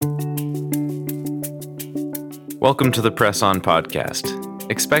Welcome to the Press On podcast.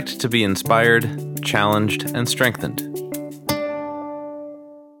 Expect to be inspired, challenged, and strengthened.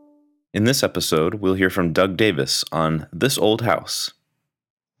 In this episode, we'll hear from Doug Davis on This Old House.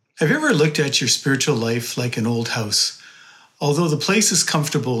 Have you ever looked at your spiritual life like an old house? Although the place is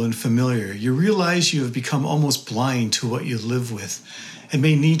comfortable and familiar, you realize you have become almost blind to what you live with and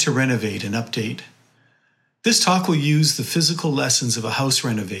may need to renovate and update. This talk will use the physical lessons of a house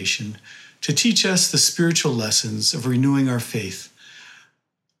renovation to teach us the spiritual lessons of renewing our faith.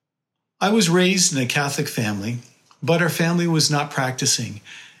 I was raised in a Catholic family, but our family was not practicing,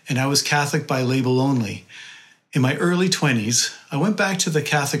 and I was Catholic by label only. In my early 20s, I went back to the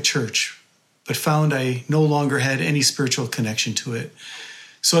Catholic Church, but found I no longer had any spiritual connection to it.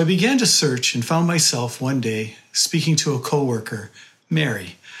 So I began to search and found myself one day speaking to a coworker,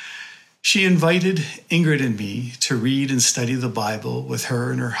 Mary. She invited Ingrid and me to read and study the Bible with her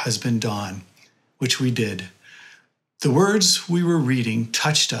and her husband, Don, which we did. The words we were reading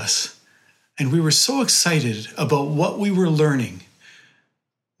touched us, and we were so excited about what we were learning.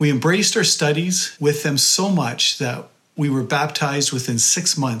 We embraced our studies with them so much that we were baptized within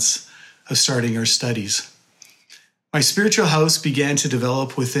 6 months of starting our studies. My spiritual house began to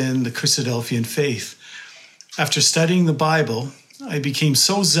develop within the Christadelphian faith. After studying the Bible, I became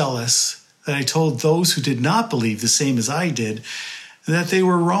so zealous that I told those who did not believe the same as I did that they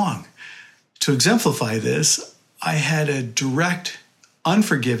were wrong. To exemplify this, I had a direct,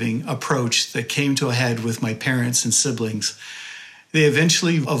 unforgiving approach that came to a head with my parents and siblings. They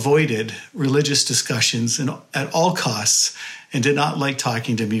eventually avoided religious discussions at all costs and did not like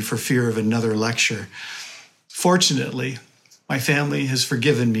talking to me for fear of another lecture. Fortunately, my family has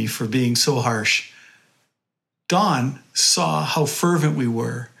forgiven me for being so harsh. Don saw how fervent we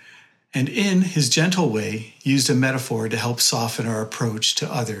were, and in his gentle way used a metaphor to help soften our approach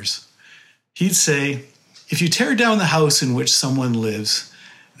to others. He'd say, if you tear down the house in which someone lives,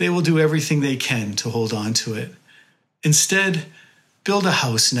 they will do everything they can to hold on to it. Instead, build a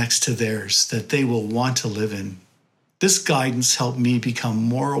house next to theirs that they will want to live in. This guidance helped me become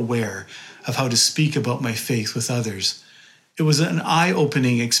more aware of how to speak about my faith with others. It was an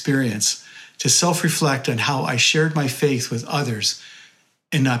eye-opening experience to self-reflect on how I shared my faith with others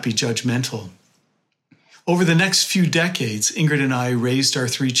and not be judgmental. Over the next few decades, Ingrid and I raised our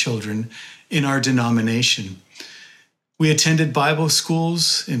 3 children in our denomination. We attended Bible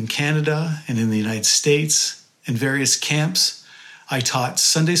schools in Canada and in the United States and various camps. I taught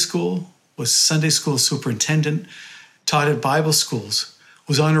Sunday school, was Sunday school superintendent, taught at Bible schools,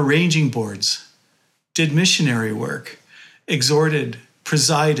 was on arranging boards, did missionary work, exhorted,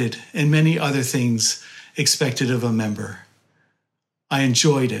 presided, and many other things expected of a member. I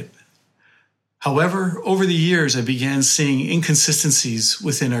enjoyed it. However, over the years, I began seeing inconsistencies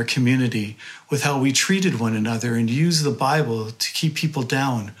within our community with how we treated one another and used the Bible to keep people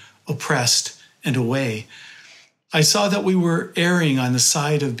down, oppressed, and away. I saw that we were erring on the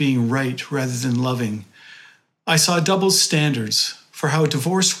side of being right rather than loving. I saw double standards for how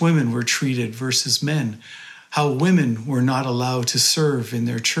divorced women were treated versus men, how women were not allowed to serve in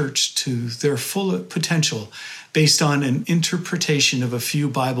their church to their full potential based on an interpretation of a few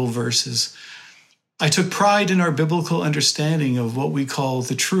Bible verses. I took pride in our biblical understanding of what we call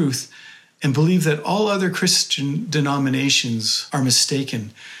the truth and believe that all other Christian denominations are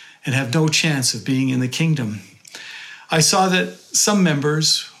mistaken and have no chance of being in the kingdom. I saw that some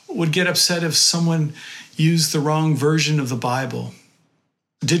members would get upset if someone used the wrong version of the Bible,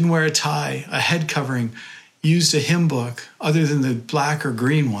 didn't wear a tie, a head covering, used a hymn book other than the black or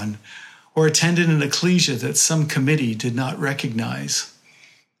green one, or attended an ecclesia that some committee did not recognize.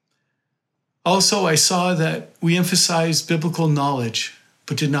 Also, I saw that we emphasized biblical knowledge,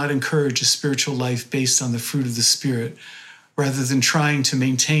 but did not encourage a spiritual life based on the fruit of the Spirit, rather than trying to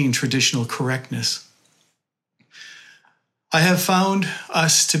maintain traditional correctness. I have found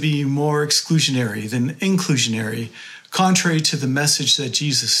us to be more exclusionary than inclusionary, contrary to the message that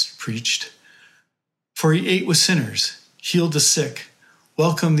Jesus preached. For he ate with sinners, healed the sick,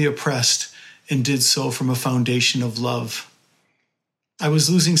 welcomed the oppressed, and did so from a foundation of love. I was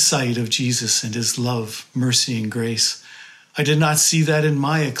losing sight of Jesus and his love, mercy, and grace. I did not see that in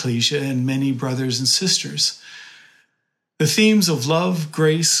my ecclesia and many brothers and sisters. The themes of love,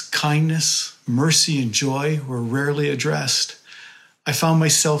 grace, kindness, mercy, and joy were rarely addressed. I found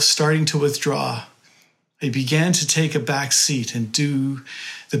myself starting to withdraw. I began to take a back seat and do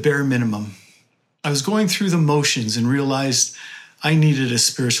the bare minimum. I was going through the motions and realized I needed a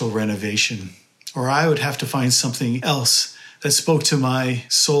spiritual renovation, or I would have to find something else that spoke to my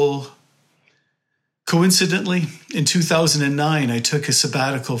soul. Coincidentally, in 2009, I took a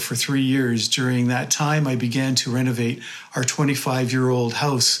sabbatical for 3 years. During that time, I began to renovate our 25-year-old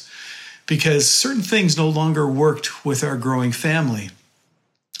house because certain things no longer worked with our growing family.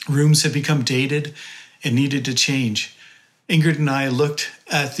 Rooms had become dated and needed to change. Ingrid and I looked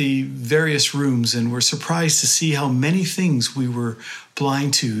at the various rooms and were surprised to see how many things we were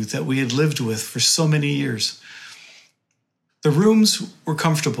blind to that we had lived with for so many years. The rooms were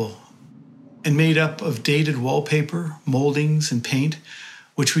comfortable and made up of dated wallpaper, moldings, and paint,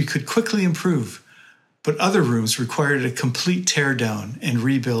 which we could quickly improve, but other rooms required a complete teardown and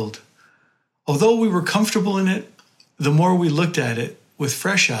rebuild. Although we were comfortable in it, the more we looked at it with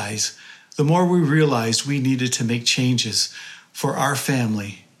fresh eyes, the more we realized we needed to make changes for our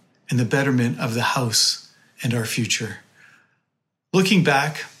family and the betterment of the house and our future. Looking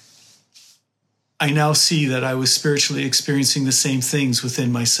back, I now see that I was spiritually experiencing the same things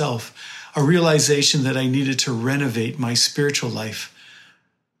within myself, a realization that I needed to renovate my spiritual life.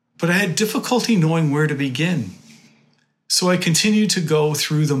 But I had difficulty knowing where to begin. So I continued to go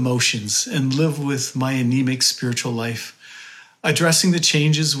through the motions and live with my anemic spiritual life, addressing the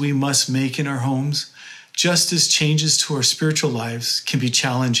changes we must make in our homes, just as changes to our spiritual lives can be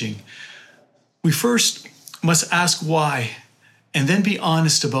challenging. We first must ask why, and then be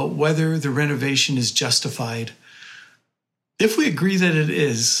honest about whether the renovation is justified. If we agree that it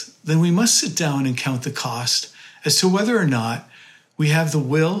is, then we must sit down and count the cost as to whether or not we have the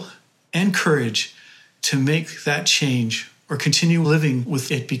will and courage to make that change or continue living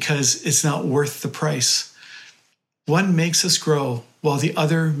with it because it's not worth the price. One makes us grow while the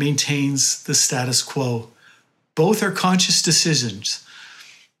other maintains the status quo. Both are conscious decisions.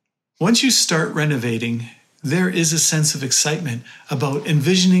 Once you start renovating, there is a sense of excitement about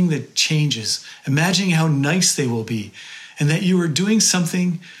envisioning the changes, imagining how nice they will be, and that you are doing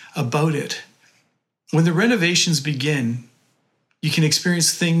something about it. When the renovations begin, you can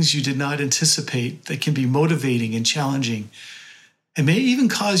experience things you did not anticipate that can be motivating and challenging, and may even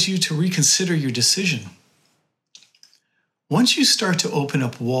cause you to reconsider your decision. Once you start to open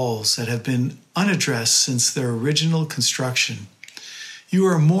up walls that have been unaddressed since their original construction, you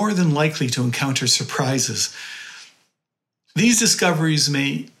are more than likely to encounter surprises. These discoveries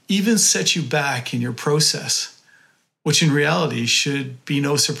may even set you back in your process, which in reality should be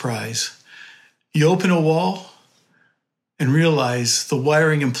no surprise. You open a wall and realize the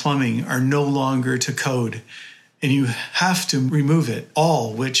wiring and plumbing are no longer to code, and you have to remove it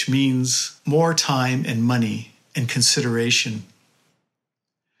all, which means more time and money and consideration.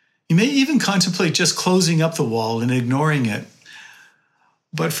 You may even contemplate just closing up the wall and ignoring it,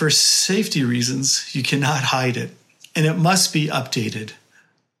 but for safety reasons, you cannot hide it, and it must be updated.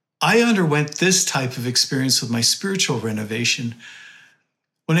 I underwent this type of experience with my spiritual renovation.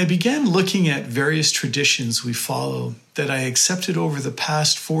 When I began looking at various traditions we follow that I accepted over the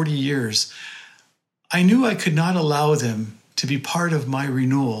past 40 years, I knew I could not allow them to be part of my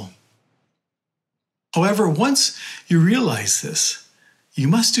renewal. However, once you realize this, you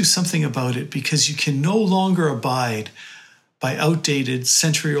must do something about it because you can no longer abide by outdated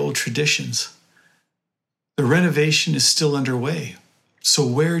century-old traditions. The renovation is still underway. So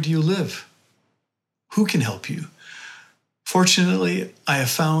where do you live? Who can help you? Fortunately, I have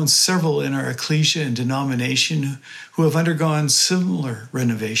found several in our ecclesia and denomination who have undergone similar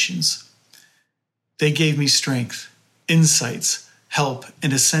renovations. They gave me strength, insights, help,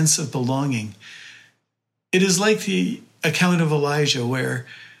 and a sense of belonging. It is like the account of Elijah, where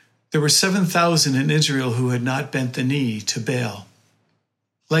there were 7,000 in Israel who had not bent the knee to Baal.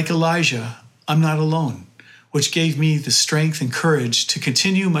 Like Elijah, I'm not alone, which gave me the strength and courage to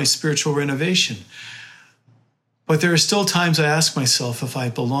continue my spiritual renovation. But there are still times I ask myself if I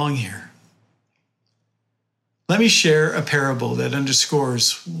belong here. Let me share a parable that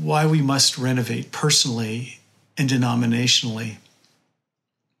underscores why we must renovate personally and denominationally.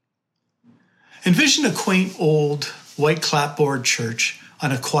 Envision a quaint old white clapboard church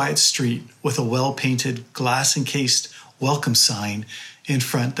on a quiet street with a well-painted, glass-encased welcome sign in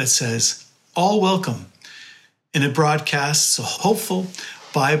front that says, "All welcome." And it broadcasts a hopeful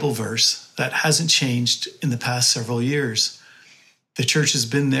Bible verse that hasn't changed in the past several years. The church has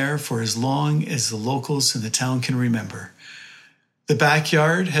been there for as long as the locals in the town can remember. The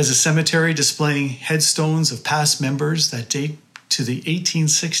backyard has a cemetery displaying headstones of past members that date to the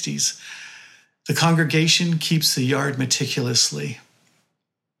 1860s. The congregation keeps the yard meticulously.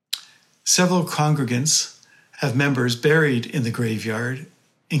 Several congregants have members buried in the graveyard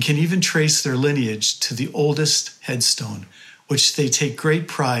and can even trace their lineage to the oldest headstone, which they take great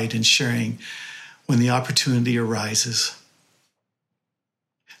pride in sharing when the opportunity arises.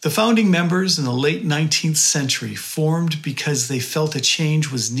 The founding members in the late 19th century formed because they felt a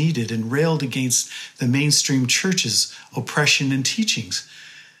change was needed and railed against the mainstream church's oppression and teachings.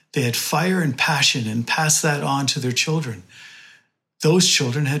 They had fire and passion and passed that on to their children. Those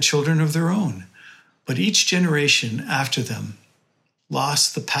children had children of their own, but each generation after them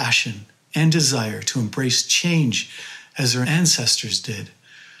lost the passion and desire to embrace change as their ancestors did.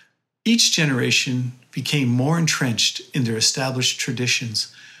 Each generation became more entrenched in their established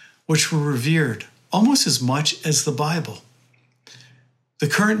traditions, which were revered almost as much as the Bible. The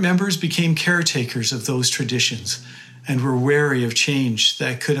current members became caretakers of those traditions and were wary of change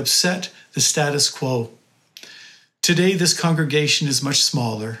that could upset the status quo. Today, this congregation is much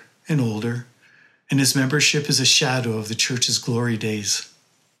smaller and older, and its membership is a shadow of the church's glory days.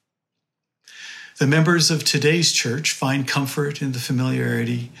 The members of today's church find comfort in the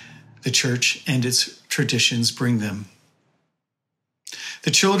familiarity the church and its traditions bring them.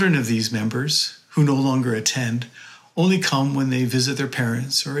 The children of these members, who no longer attend, only come when they visit their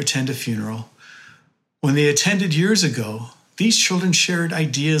parents or attend a funeral. When they attended years ago, these children shared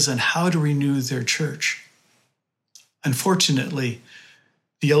ideas on how to renew their church. Unfortunately,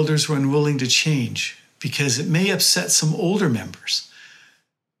 the elders were unwilling to change because it may upset some older members.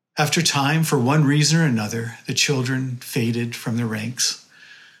 After time, for one reason or another, the children faded from the ranks.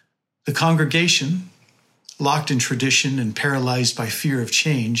 The congregation, locked in tradition and paralyzed by fear of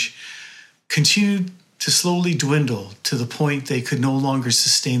change, continued to slowly dwindle to the point they could no longer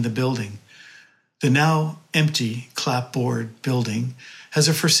sustain the building. The now empty clapboard building has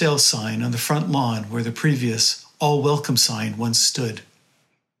a for sale sign on the front lawn where the previous all welcome sign once stood.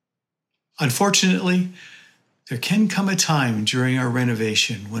 Unfortunately, there can come a time during our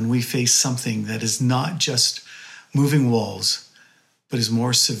renovation when we face something that is not just moving walls, but is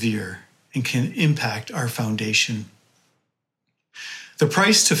more severe and can impact our foundation. The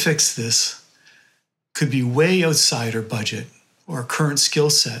price to fix this could be way outside our budget or our current skill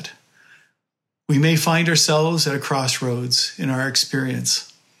set. We may find ourselves at a crossroads in our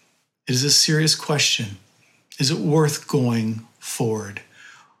experience. It is a serious question. Is it worth going forward?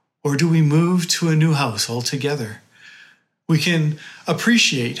 Or do we move to a new house altogether? We can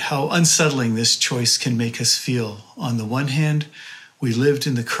appreciate how unsettling this choice can make us feel. On the one hand, we lived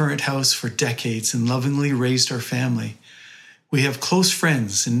in the current house for decades and lovingly raised our family. We have close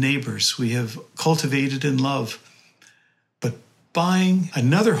friends and neighbors we have cultivated and love. But buying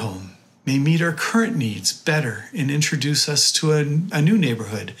another home may meet our current needs better and introduce us to a new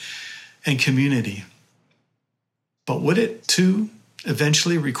neighborhood and community. But would it, too,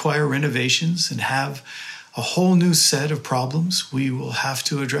 eventually require renovations and have a whole new set of problems we will have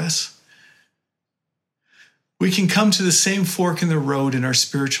to address? We can come to the same fork in the road in our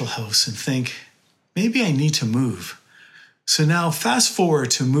spiritual house and think, maybe I need to move. So now fast forward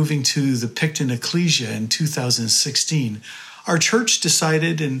to moving to the Picton Ecclesia in 2016. Our church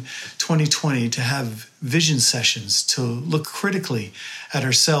decided in 2020 to have vision sessions to look critically at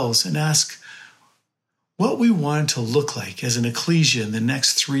ourselves and ask what we wanted to look like as an ecclesia in the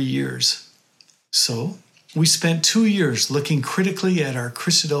next 3 years. So we spent 2 years looking critically at our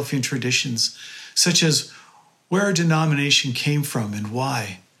Christadelphian traditions, such as where our denomination came from and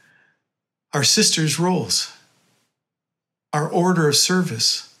why, our sisters' roles, our order of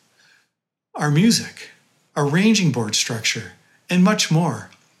service, our music, our ranging board structure, and much more.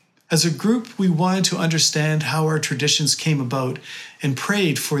 As a group, we wanted to understand how our traditions came about and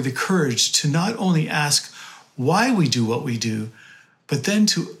prayed for the courage to not only ask why we do what we do, but then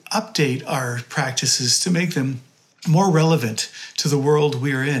to update our practices to make them more relevant to the world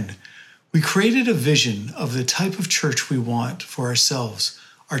we are in. We created a vision of the type of church we want for ourselves,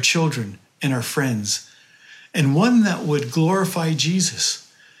 our children, and our friends, and one that would glorify Jesus.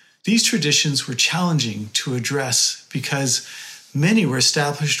 These traditions were challenging to address because many were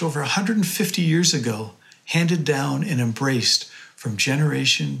established over 150 years ago, handed down and embraced from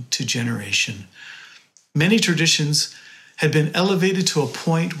generation to generation. Many traditions had been elevated to a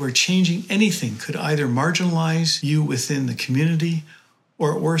point where changing anything could either marginalize you within the community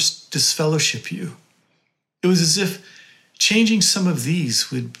or at worst disfellowship you. It was as if changing some of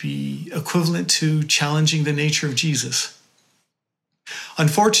these would be equivalent to challenging the nature of Jesus.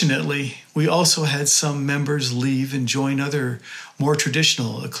 Unfortunately, we also had some members leave and join other more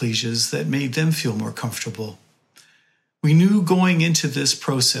traditional ecclesias that made them feel more comfortable. We knew going into this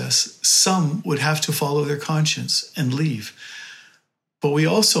process, some would have to follow their conscience and leave. But we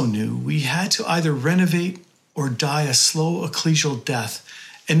also knew we had to either renovate or die a slow ecclesial death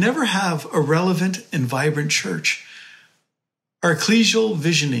and never have a relevant and vibrant church. Our ecclesial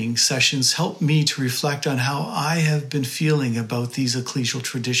visioning sessions help me to reflect on how I have been feeling about these ecclesial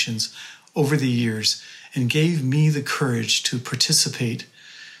traditions over the years and gave me the courage to participate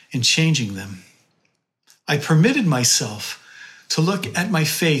in changing them. I permitted myself to look at my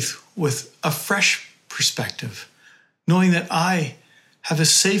faith with a fresh perspective, knowing that I have a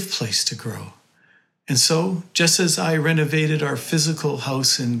safe place to grow. And so, just as I renovated our physical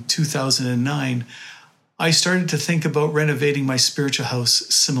house in 2009, I started to think about renovating my spiritual house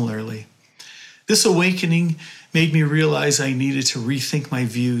similarly. This awakening made me realize I needed to rethink my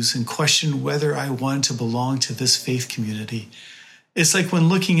views and question whether I wanted to belong to this faith community. It's like when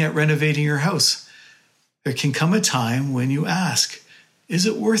looking at renovating your house. There can come a time when you ask, is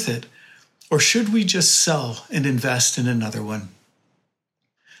it worth it? Or should we just sell and invest in another one?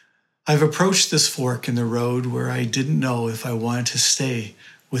 I've approached this fork in the road where I didn't know if I wanted to stay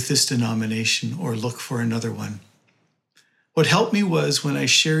with this denomination or look for another one. What helped me was when I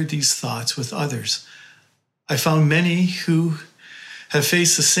shared these thoughts with others. I found many who have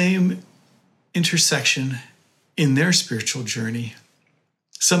faced the same intersection in their spiritual journey.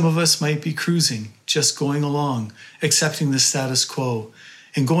 Some of us might be cruising, just going along, accepting the status quo,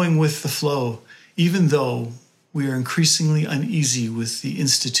 and going with the flow, even though we are increasingly uneasy with the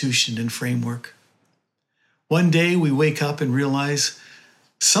institution and framework. One day we wake up and realize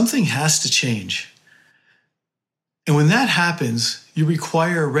something has to change. And when that happens, you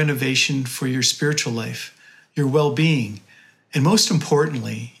require a renovation for your spiritual life, your well-being, and most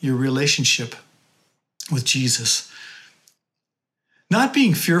importantly, your relationship with Jesus. Not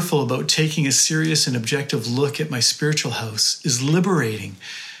being fearful about taking a serious and objective look at my spiritual house is liberating.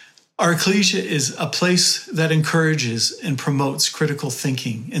 Our ecclesia is a place that encourages and promotes critical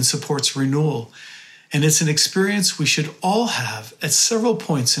thinking and supports renewal. And it's an experience we should all have at several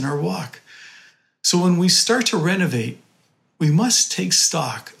points in our walk. So when we start to renovate, we must take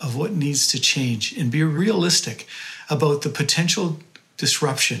stock of what needs to change and be realistic about the potential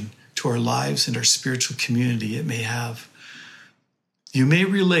disruption to our lives and our spiritual community it may have. You may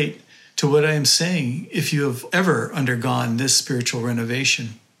relate to what I am saying if you have ever undergone this spiritual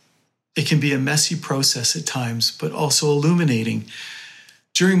renovation. It can be a messy process at times, but also illuminating.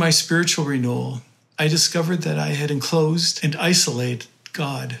 During my spiritual renewal, I discovered that I had enclosed and isolated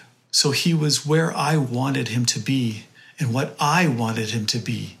God, so he was where I wanted him to be and what I wanted him to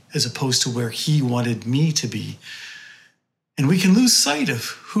be, as opposed to where he wanted me to be. And we can lose sight of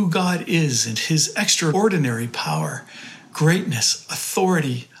who God is and his extraordinary power, greatness,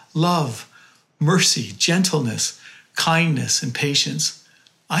 authority, love, mercy, gentleness, kindness, and patience.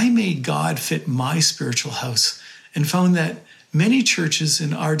 I made God fit my spiritual house and found that many churches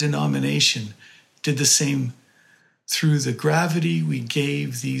in our denomination did the same through the gravity we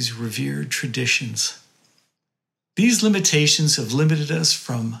gave these revered traditions. These limitations have limited us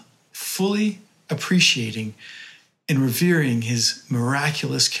from fully appreciating and revering his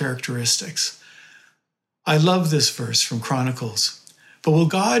miraculous characteristics. I love this verse from Chronicles. But will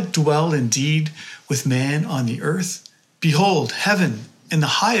God dwell indeed with man on the earth? Behold, heaven and the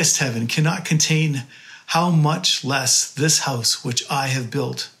highest heaven cannot contain how much less this house which I have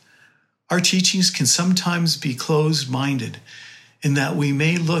built. Our teachings can sometimes be closed-minded in that we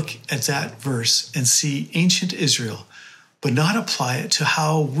may look at that verse and see ancient Israel, but not apply it to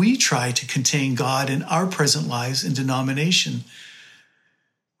how we try to contain God in our present lives and denomination.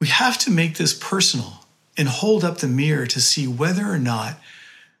 We have to make this personal and hold up the mirror to see whether or not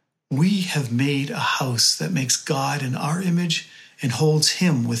we have made a house that makes God in our image and holds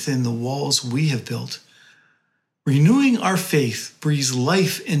him within the walls we have built. Renewing our faith breathes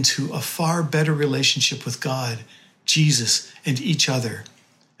life into a far better relationship with God, Jesus, and each other.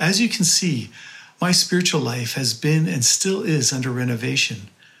 As you can see, my spiritual life has been and still is under renovation.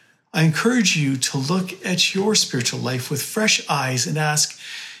 I encourage you to look at your spiritual life with fresh eyes and ask,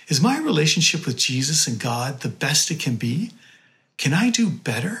 is my relationship with Jesus and God the best it can be? Can I do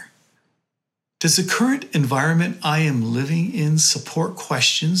better? Does the current environment I am living in support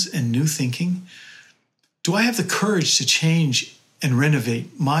questions and new thinking? Do I have the courage to change and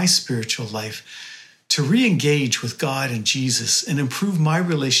renovate my spiritual life, to re-engage with God and Jesus and improve my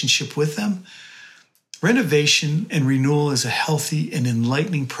relationship with them? Renovation and renewal is a healthy and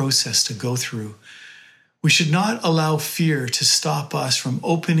enlightening process to go through. We should not allow fear to stop us from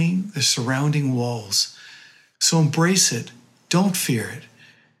opening the surrounding walls. So embrace it. Don't fear it.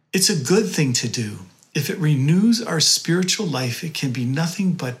 It's a good thing to do. If it renews our spiritual life, it can be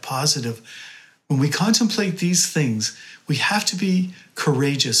nothing but positive. When we contemplate these things, we have to be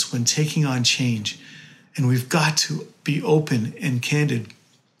courageous when taking on change, and we've got to be open and candid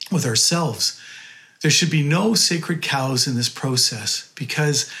with ourselves. There should be no sacred cows in this process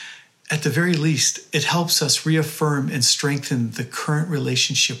because, at the very least, it helps us reaffirm and strengthen the current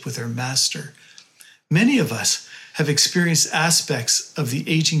relationship with our Master. Many of us have experienced aspects of the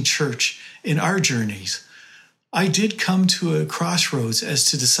aging church in our journeys. I did come to a crossroads as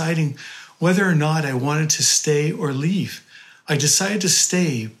to deciding whether or not I wanted to stay or leave. I decided to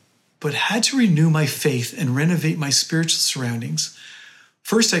stay, but had to renew my faith and renovate my spiritual surroundings.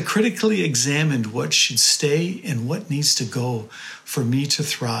 First, I critically examined what should stay and what needs to go for me to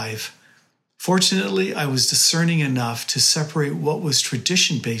thrive. Fortunately, I was discerning enough to separate what was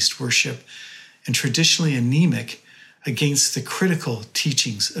tradition-based worship and traditionally anemic against the critical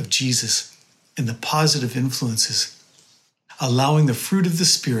teachings of Jesus and the positive influences, allowing the fruit of the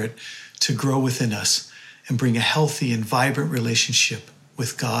Spirit to grow within us and bring a healthy and vibrant relationship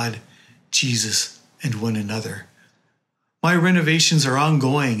with God, Jesus, and one another. My renovations are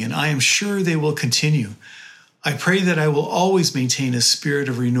ongoing, and I am sure they will continue. I pray that I will always maintain a spirit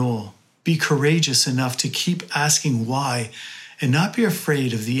of renewal, be courageous enough to keep asking why, and not be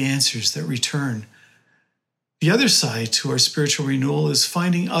afraid of the answers that return. The other side to our spiritual renewal is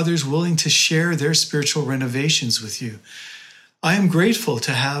finding others willing to share their spiritual renovations with you. I am grateful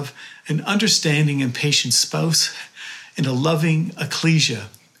to have an understanding and patient spouse and a loving ecclesia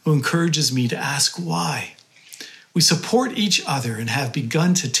who encourages me to ask why. We support each other and have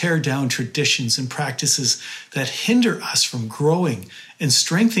begun to tear down traditions and practices that hinder us from growing and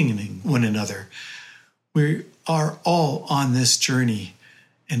strengthening one another. We are all on this journey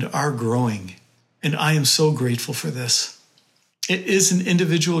and are growing, and I am so grateful for this. It is an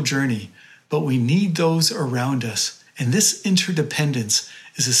individual journey, but we need those around us, and this interdependence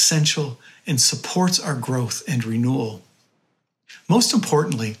is essential and supports our growth and renewal. Most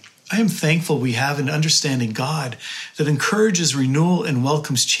importantly, I am thankful we have an understanding God that encourages renewal and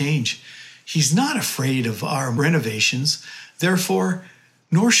welcomes change. He's not afraid of our renovations, therefore,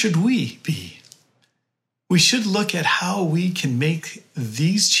 nor should we be. We should look at how we can make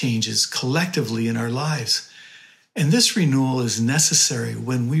these changes collectively in our lives. And this renewal is necessary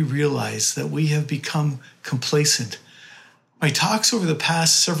when we realize that we have become complacent. My talks over the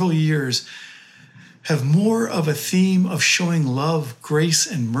past several years have more of a theme of showing love, grace,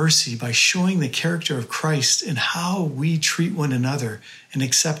 and mercy by showing the character of Christ in how we treat one another and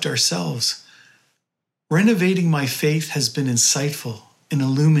accept ourselves. Renovating my faith has been insightful and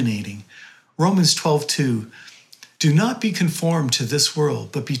illuminating. Romans 12:2, do not be conformed to this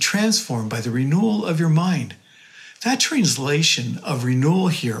world, but be transformed by the renewal of your mind. That translation of renewal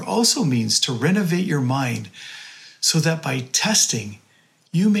here also means to renovate your mind so that by testing,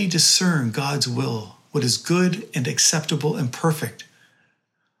 you may discern God's will, what is good and acceptable and perfect.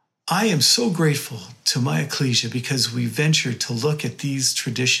 I am so grateful to my ecclesia because we ventured to look at these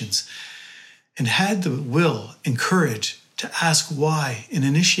traditions and had the will and courage to ask why and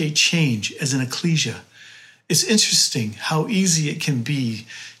initiate change as an ecclesia. It's interesting how easy it can be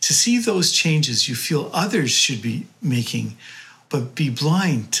to see those changes you feel others should be making, but be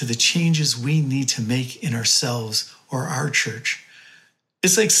blind to the changes we need to make in ourselves or our church.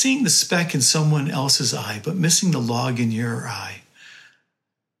 It's like seeing the speck in someone else's eye, but missing the log in your eye.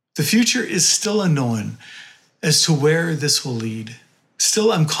 The future is still unknown as to where this will lead.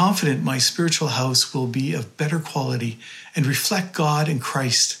 Still, I'm confident my spiritual house will be of better quality and reflect God and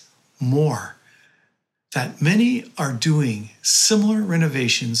Christ more. That many are doing similar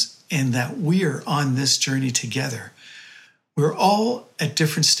renovations and that we're on this journey together. We're all at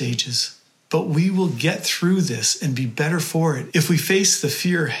different stages, but we will get through this and be better for it if we face the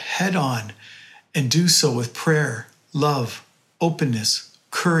fear head on and do so with prayer, love, openness,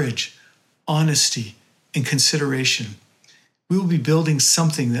 courage, honesty, and consideration. We will be building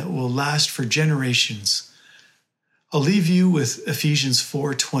something that will last for generations. I'll leave you with Ephesians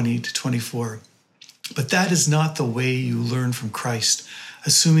 4:20-24. But that is not the way you learn from Christ,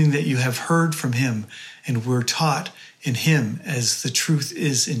 assuming that you have heard from him and were taught in him as the truth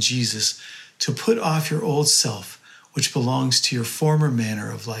is in Jesus, to put off your old self, which belongs to your former manner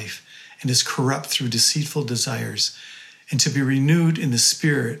of life and is corrupt through deceitful desires, and to be renewed in the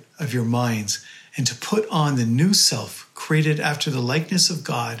spirit of your minds, and to put on the new self, created after the likeness of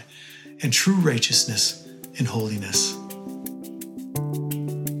God and true righteousness and holiness.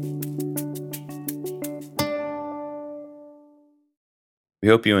 We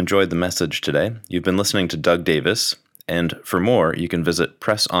hope you enjoyed the message today. You've been listening to Doug Davis, and for more, you can visit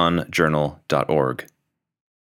pressonjournal.org.